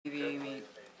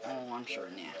I'm sure,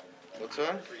 yeah. What's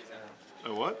on?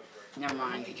 A what? Never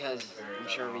mind, because I'm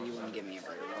sure you wouldn't give me a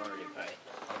great card if I...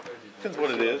 Depends what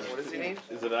it is. What does he need?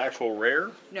 Is it an actual rare?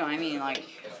 No, I mean, like,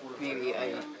 maybe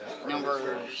a number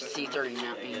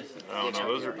C39. I don't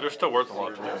know. They're still worth a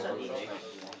lot to me.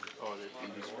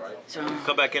 So,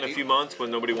 Come back in a few months when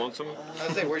nobody wants them. I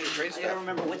was say, where's your trade stuff?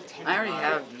 I already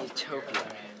have Utopia.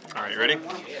 All right, you ready?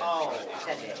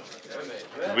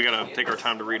 We gotta take our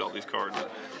time to read all these cards.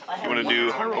 You want to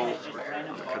do high roll?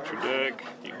 Cut your deck.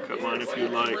 You can cut mine if you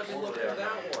like.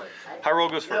 High roll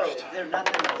goes first. I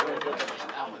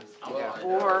got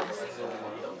 4.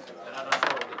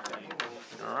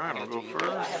 All right, I'll go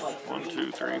first. 1,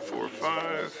 2, 3, 4,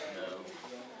 5.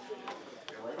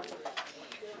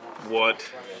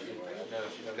 What?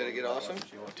 Did it get awesome?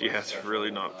 Yeah, it's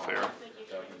really not fair.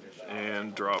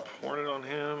 And drop Hornet on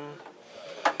him.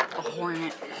 A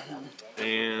Hornet.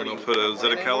 And I'll put a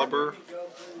Zeta Caliber.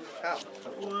 How?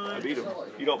 I beat him.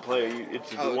 You don't play.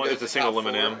 It's Oh, one. It's a single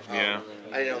limit M. Oh. Yeah.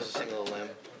 I didn't know it was a single limb.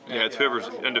 Yeah, it's whoever's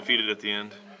undefeated at the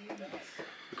end.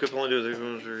 Equip only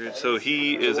does. So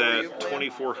he is at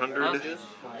 2,400,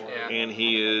 and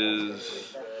he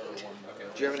is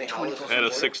Do you have any hollows? at a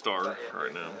 6-star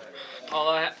right now.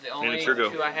 The only it's your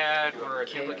go. 2 I had were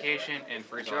duplication and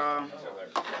free draw.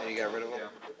 Draw. And you got rid of them?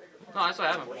 No, I still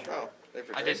have them. Oh, they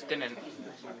for I trade. just didn't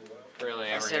really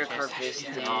I ever set a get a card chance face to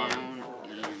use them. down.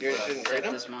 You're interested in Set trading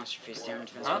them? this monster face down.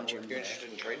 Defense Huh? punch him. You're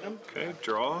interested in trading them? Okay,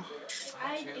 draw.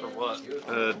 For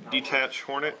what? Detach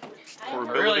Hornet for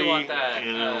I really ability, want that,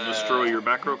 and it'll destroy your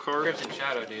back row card. Crimson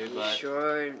Shadow, dude, but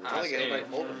Sure. I don't think anybody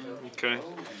pulled them. Okay.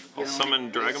 I'll summon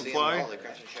Dragonfly.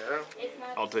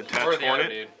 I'll Or detach the other Hornet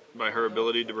dude. by her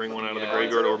ability to bring one out of the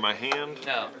graveyard or my hand.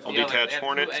 No. I'll the other- detach they have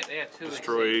Hornet, they have 2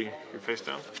 destroy your face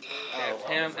down. They have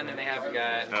him, and then they have a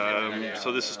guy.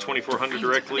 So this is 2,400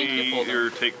 directly. You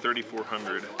take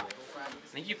 3,400.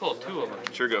 I think you pulled 2 of them.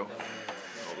 Sure, go.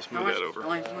 I'll just move that over.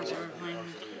 Life points are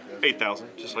playing. 8,000,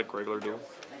 just like regular Duel.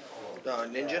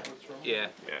 Ninja? Yeah.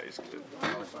 Yeah, he's good.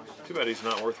 Too bad he's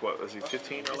not worth what? Is he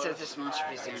 15 or I set less? this monster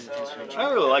face down. Defense punch him.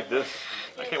 I really like this.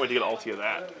 I can't wait to get an ulti of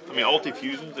that. I mean, ulti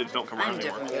fusions, they don't come I'm around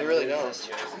anymore. definitely They gonna really do don't. this.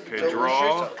 Okay,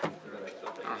 draw.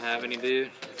 I don't have any,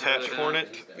 dude. Attach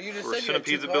Hornet But you just for said you had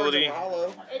 2 Centipede's cards ability. of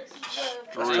hollow.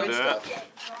 Destroy Trade that. stuff.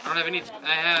 I don't have any.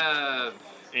 I have.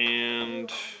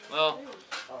 And Well,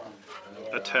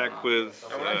 attack with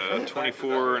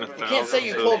 24 and 1,000. You can't say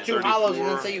you so pulled 2 hollows and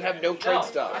then 34. say you have no trade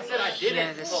stuff. I said I didn't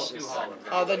Yeah, this pull is 2 just- hollows.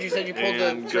 Oh, then you said you pulled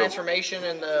And the go. transformation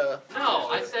and the... No,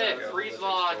 I said freeze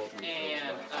lock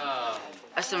and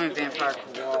I summon Vampire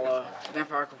Koala.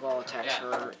 Vampire Koala attacks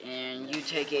Yeah. her, and you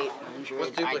take 800.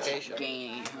 What's duplication? I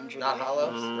gain 800. Not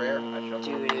hollow? Rare?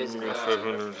 Dude is I got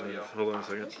 500. Hold on a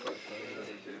second.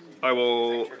 I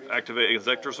will activate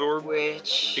Inzektors Orb.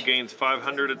 which It gains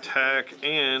 500 attack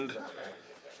and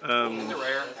the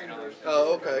rare.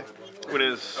 Oh, okay.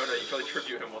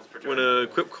 when a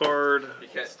equip card.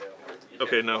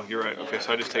 Okay, no, you're right. Okay,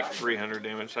 so I just take 300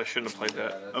 damage. I shouldn't have played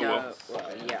that. Oh well.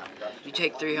 yeah. You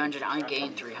take 300. I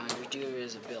gain 300 due to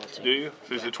his ability. Do you?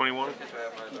 So is it 21?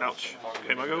 Ouch.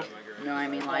 Okay, my go. No, I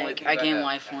mean like I gain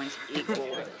life points equal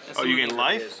Oh, you gain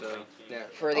life?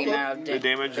 for the amount of The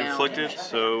damage down. inflicted.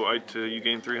 So you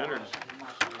gain 300.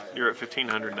 You're at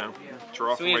 1,500 now.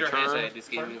 Draw for So my these are his I turn. just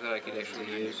gave me that I could actually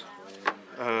use.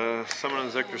 Summon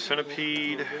Inzektor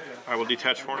Centipede. I will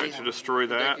detach Hornet to destroy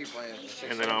that.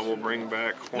 And then I will bring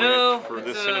back Hornet for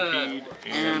this Centipede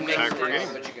and attack for game.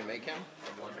 But you can make him?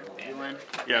 You win.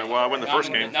 Yeah, well, I won the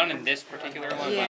first game. Not in this particular one. Yeah.